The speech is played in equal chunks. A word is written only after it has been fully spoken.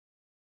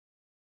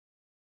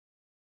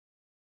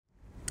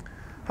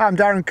Hi, I'm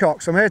Darren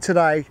Cox. I'm here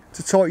today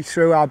to talk you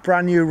through our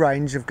brand new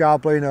range of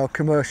Garbolino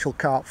commercial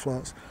carp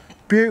floats.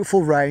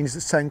 Beautiful range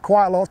that's taken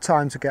quite a lot of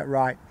time to get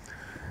right.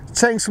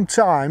 It's taking some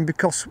time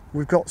because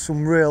we've got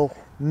some real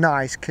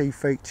nice key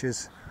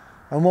features,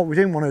 and what we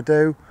didn't want to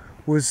do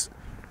was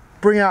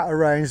bring out a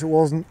range that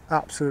wasn't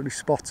absolutely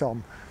spot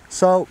on.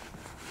 So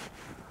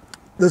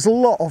there's a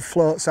lot of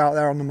floats out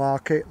there on the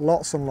market,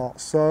 lots and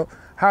lots. So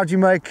how do you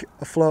make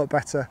a float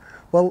better?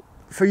 Well,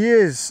 for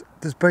years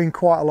there's been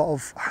quite a lot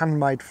of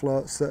handmade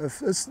floats that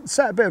have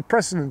set a bit of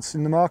precedence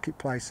in the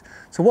marketplace.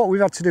 So what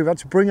we've had to do, we've had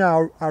to bring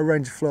our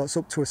range of floats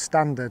up to a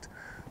standard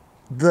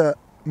that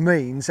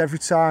means every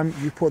time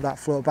you put that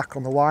float back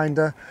on the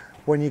winder,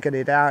 when you get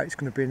it out, it's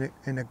going to be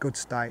in a good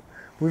state.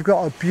 We've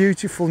got a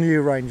beautiful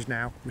new range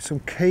now with some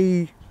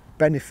key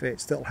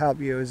benefits that will help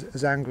you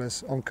as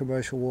anglers on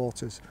commercial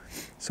waters.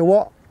 So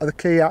what are the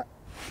key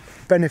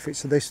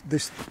benefits of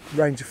this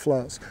range of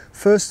floats?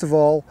 First of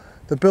all,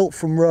 they're built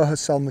from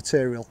Rohacell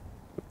material,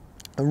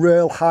 a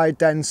real high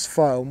dense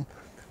foam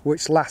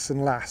which lasts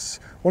and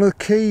lasts. One of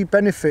the key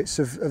benefits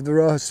of the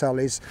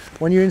Rohacell is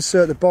when you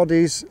insert the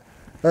bodies,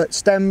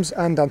 stems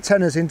and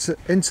antennas into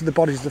the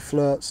bodies of the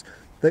floats,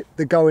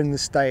 they go in and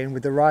stay in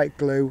with the right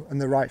glue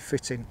and the right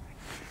fitting.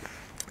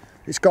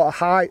 It's got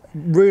a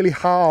really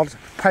hard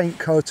paint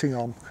coating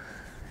on.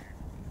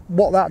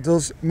 What that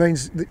does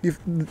means that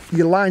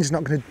your line's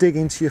not going to dig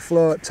into your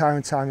float time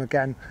and time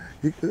again.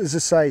 As I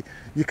say,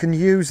 you can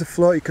use the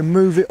float, you can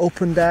move it up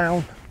and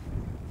down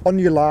on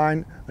your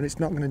line and it's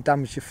not going to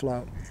damage your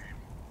float.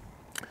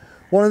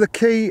 One of the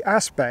key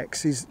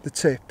aspects is the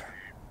tip.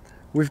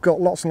 We've got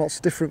lots and lots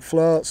of different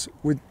floats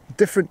with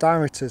different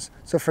diameters.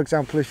 So for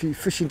example, if you're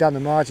fishing down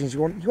the margins, you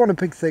want a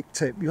big thick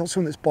tip, you want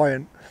something that's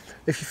buoyant.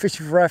 If you're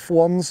fishing for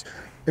F1s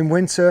in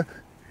winter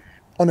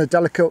on a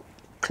delicate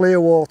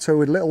clear water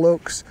with little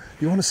hooks,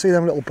 you want to see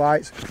them little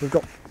bites. We've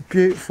got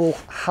beautiful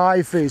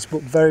high vis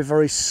but very,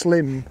 very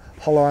slim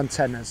hollow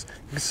antennas.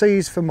 You can see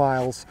these for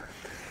miles.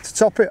 To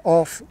top it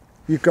off,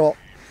 you've got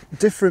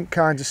different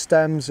kinds of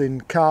stems in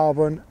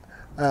carbon,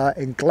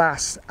 in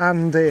glass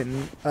and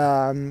in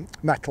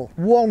metal.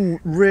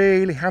 One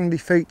really handy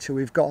feature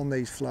we've got on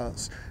these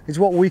floats is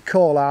what we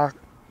call our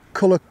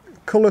colour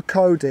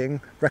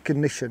coding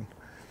recognition.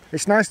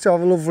 It's nice to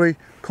have a lovely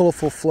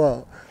colourful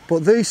float,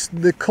 but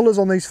the colours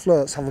on these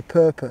floats have a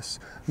purpose,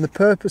 and the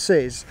purpose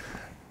is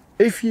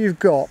if you've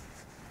got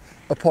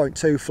a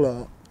 0.2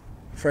 float,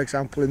 for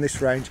example in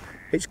this range,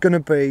 it's going to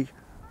be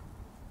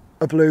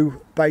a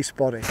blue base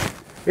body.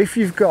 If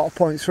you've got a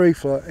 0.3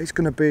 float, it's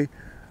going to be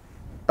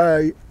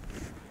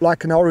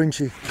like an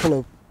orangey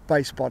colour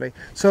base body.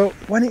 So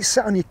when it's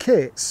set on your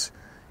kits,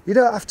 you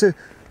don't have to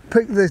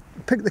pick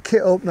the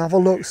kit up and have a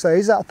look, say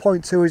is that a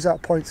 0.2, is that a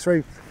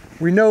 0.3.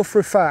 We know for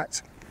a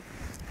fact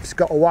if it's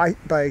got a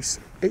white base,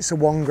 it's a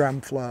 1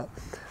 gram float.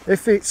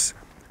 If it's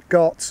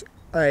got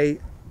a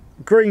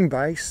green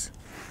base,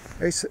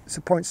 it's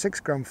a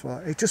 0.6 gram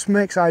float. It just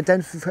makes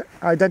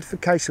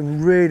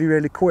identification really,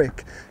 really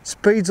quick,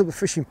 speeds up the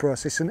fishing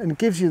process and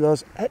gives you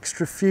those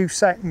extra few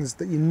seconds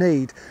that you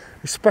need,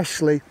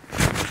 especially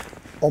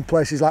on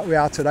places like we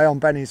are today on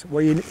Bennies,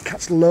 where you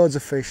catch loads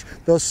of fish.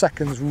 Those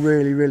seconds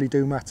really, really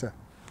do matter.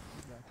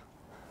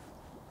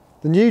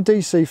 The new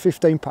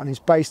DC15 pattern is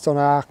based on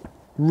our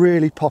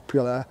really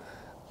popular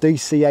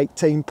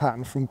DC18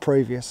 pattern from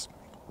previous.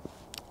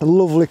 A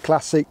lovely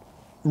classic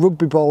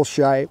rugby ball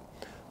shape,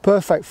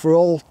 perfect for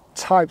all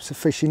types of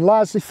fishing,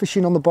 largely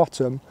fishing on the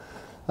bottom,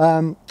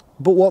 but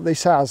what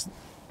this has,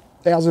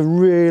 it has a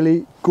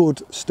really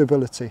good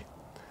stability.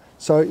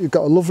 So you've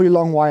got a lovely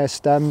long wire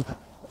stem,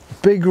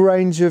 big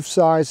range of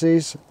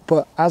sizes,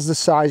 but as the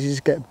sizes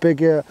get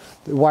bigger,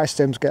 the wire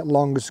stems get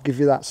longer to give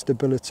you that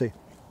stability.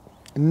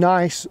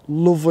 Nice,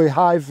 lovely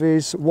high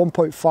vis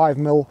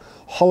 1.5mm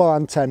hollow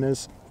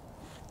antennas.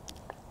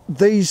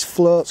 These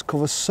floats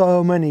cover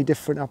so many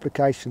different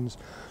applications,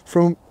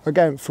 from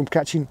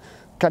catching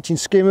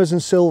skimmers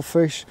and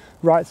silverfish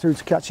right through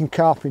to catching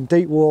carp in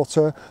deep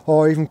water,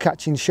 or even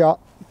catching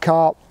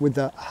carp with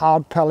the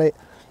hard pellet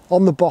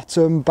on the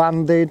bottom,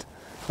 banded,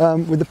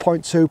 with the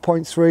 0.2,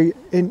 0.3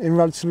 in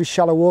relatively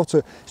shallow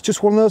water. It's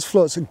just one of those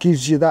floats that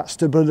gives you that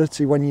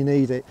stability when you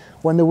need it.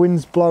 When the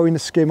wind's blowing a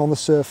skim on the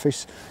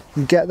surface,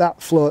 you get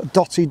that float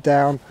dotted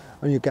down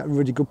and you get a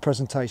really good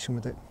presentation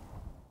with it.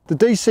 The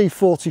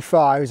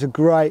DC45 is a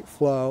great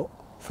float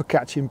for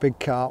catching big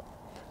carp.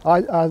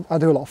 I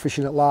do a lot of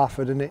fishing at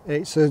Larford, and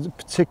it's a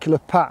particular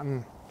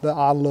pattern that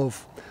I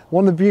love.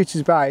 One of the beauties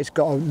about it's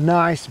got a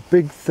nice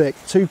big thick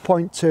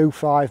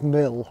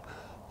 2.25mm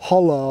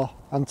hollow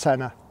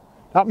antenna.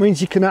 That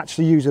means you can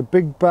actually use a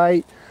big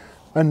bait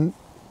and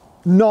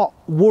not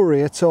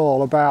worry at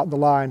all about the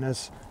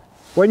liners.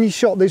 When you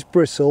shot this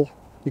bristle,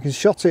 you can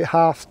shot it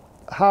half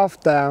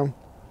down,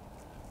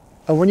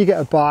 and when you get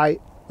a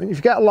bite, if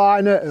you get a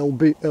liner, it'll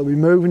be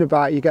moving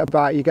about. You get a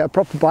bite, you get a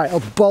proper bite, it'll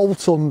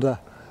bolt under.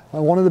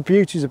 And one of the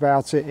beauties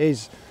about it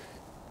is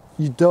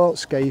you don't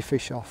scare your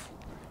fish off.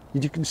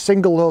 You can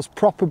single those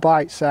proper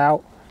bites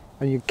out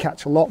and you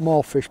catch a lot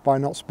more fish by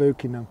not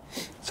spooking them.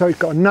 So it's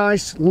got a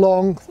nice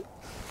long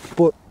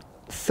but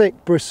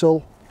thick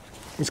bristle.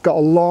 It's got a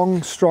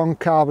long, strong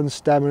carbon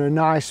stem and a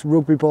nice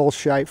rugby ball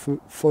shape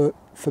for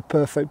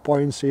perfect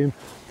buoyancy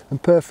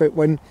and perfect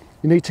when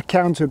you need to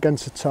counter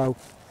against the tow.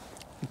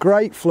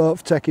 Great float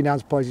for taking down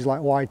to places like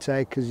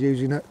Whiteacres,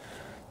 using it,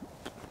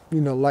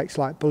 you know, lakes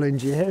like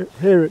Ballingee.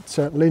 Here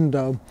at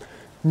Lindome,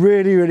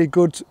 really, really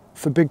good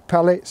for big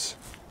pellets,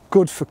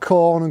 good for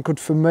corn and good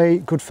for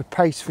meat, good for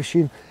pace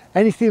fishing,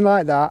 anything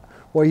like that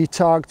where you're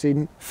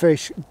targeting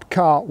fish,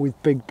 carp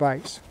with big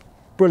baits.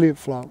 Brilliant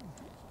float.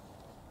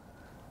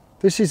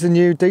 This is the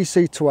new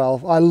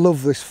DC12. I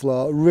love this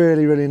float,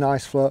 really, really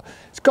nice float.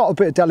 It's got a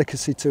bit of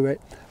delicacy to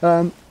it.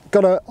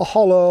 Got a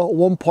hollow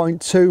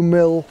 1.2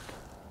 mil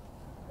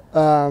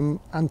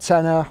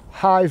antenna,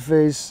 high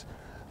vis.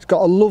 It's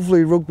got a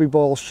lovely rugby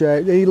ball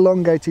shape,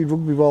 elongated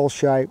rugby ball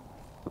shape,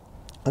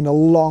 and a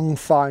long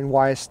fine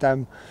wire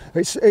stem.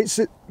 It's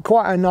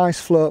quite a nice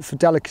float for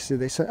delicacy,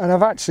 this, and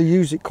I've actually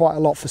used it quite a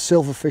lot for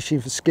silver fishing,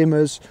 for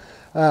skimmers,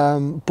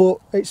 but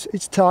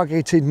it's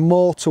targeted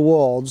more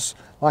towards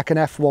like an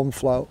F1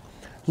 float.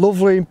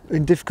 Lovely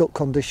in difficult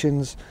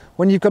conditions.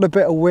 When you've got a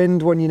bit of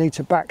wind, when you need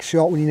to back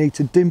shot, when you need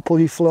to dimple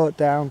your float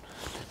down,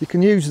 you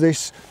can use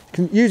this. You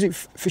can use it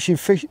fishing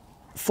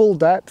full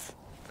depth,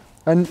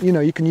 and you know,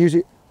 you can use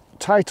it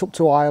tight up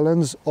to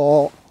islands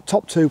or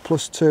top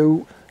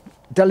 2+2,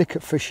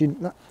 delicate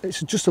fishing.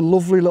 It's just a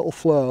lovely little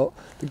float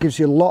that gives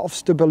you a lot of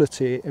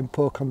stability in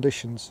poor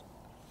conditions.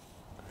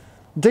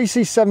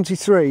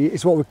 DC73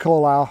 is what we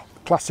call our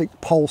classic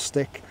pole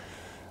stick.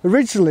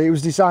 Originally it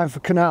was designed for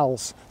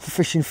canals, for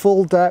fishing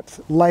full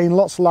depth, laying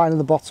lots of line in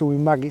the bottom with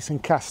maggots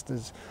and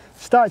casters.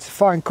 Started to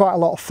find quite a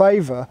lot of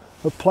favour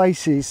at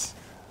places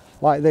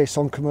like this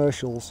on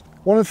commercials.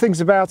 One of the things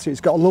about it, it's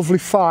got a lovely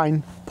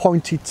fine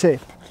pointed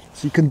tip,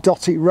 so you can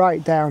dot it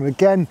right down.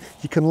 Again,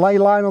 you can lay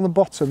line on the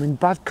bottom in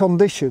bad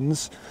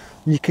conditions,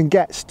 and you can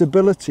get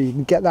stability, you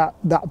can get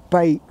that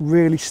bait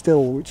really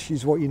still, which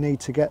is what you need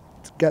to get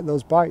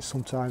those bites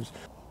sometimes.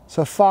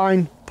 So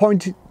fine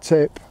pointed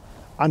tip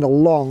and a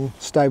long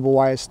stable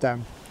wire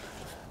stem.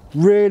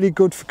 Really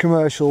good for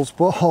commercials,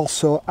 but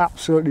also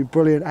absolutely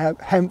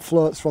brilliant. Hemp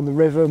floats from the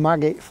river,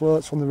 maggot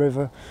floats from the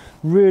river.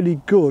 Really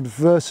good,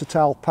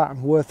 versatile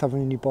pattern, worth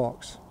having in your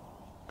box.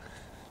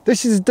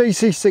 This is a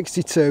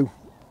DC62.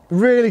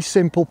 Really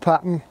simple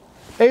pattern,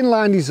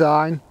 inline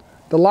design.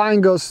 The line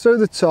goes through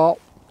the top,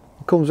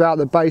 comes out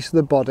the base of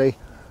the body,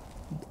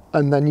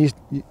 and then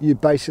you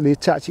basically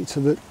attach it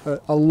to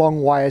a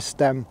long wire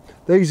stem.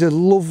 These are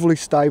lovely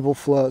stable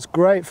floats,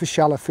 great for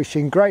shallow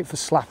fishing, great for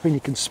slapping. You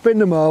can spin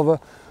them over,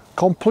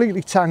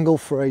 completely tangle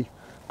free.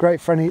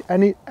 Great for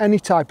any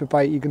type of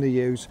bait you're going to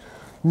use.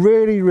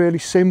 Really, really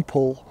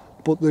simple,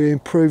 but they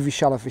improve your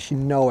shallow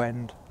fishing no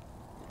end.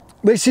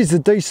 This is the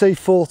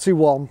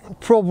DC41,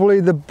 probably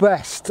the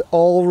best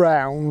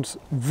all-round,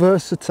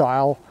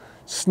 versatile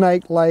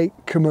snake lake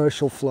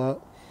commercial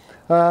float.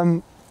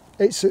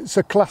 It's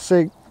a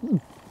classic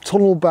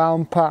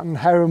tunnel-bound pattern,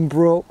 Heron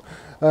Brook,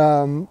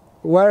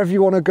 wherever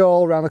you want to go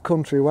all around the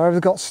country, wherever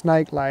they've got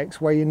snake lakes,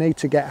 where you need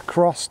to get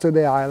across to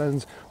the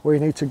islands, where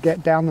you need to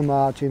get down the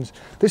margins.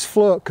 This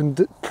float can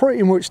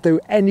pretty much do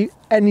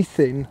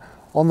anything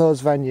on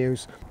those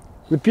venues.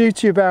 The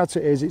beauty about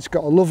it is it's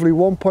got a lovely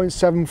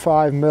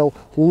 1.75 mil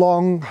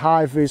long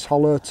high vis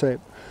hollow tip,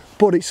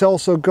 but it's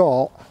also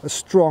got a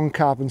strong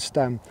carbon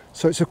stem.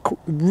 So it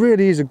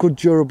really is a good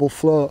durable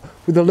float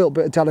with a little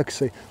bit of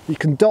delicacy. You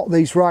can dot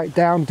these right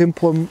down,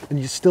 dimple them, and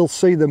you still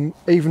see them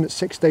even at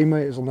 16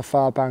 metres on the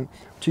far bank,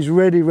 which is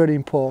really, really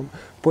important.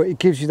 But it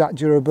gives you that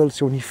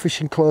durability when you're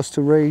fishing close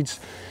to reeds.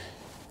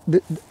 The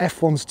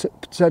F1's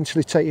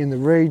potentially taking the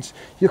reeds.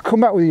 You'll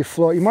come back with your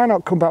float. You might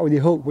not come back with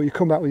your hook, but you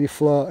come back with your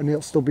float and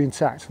it'll still be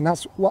intact. And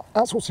that's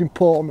what's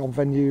important on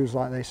venues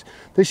like this.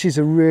 This is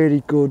a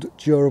really good,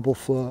 durable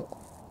float.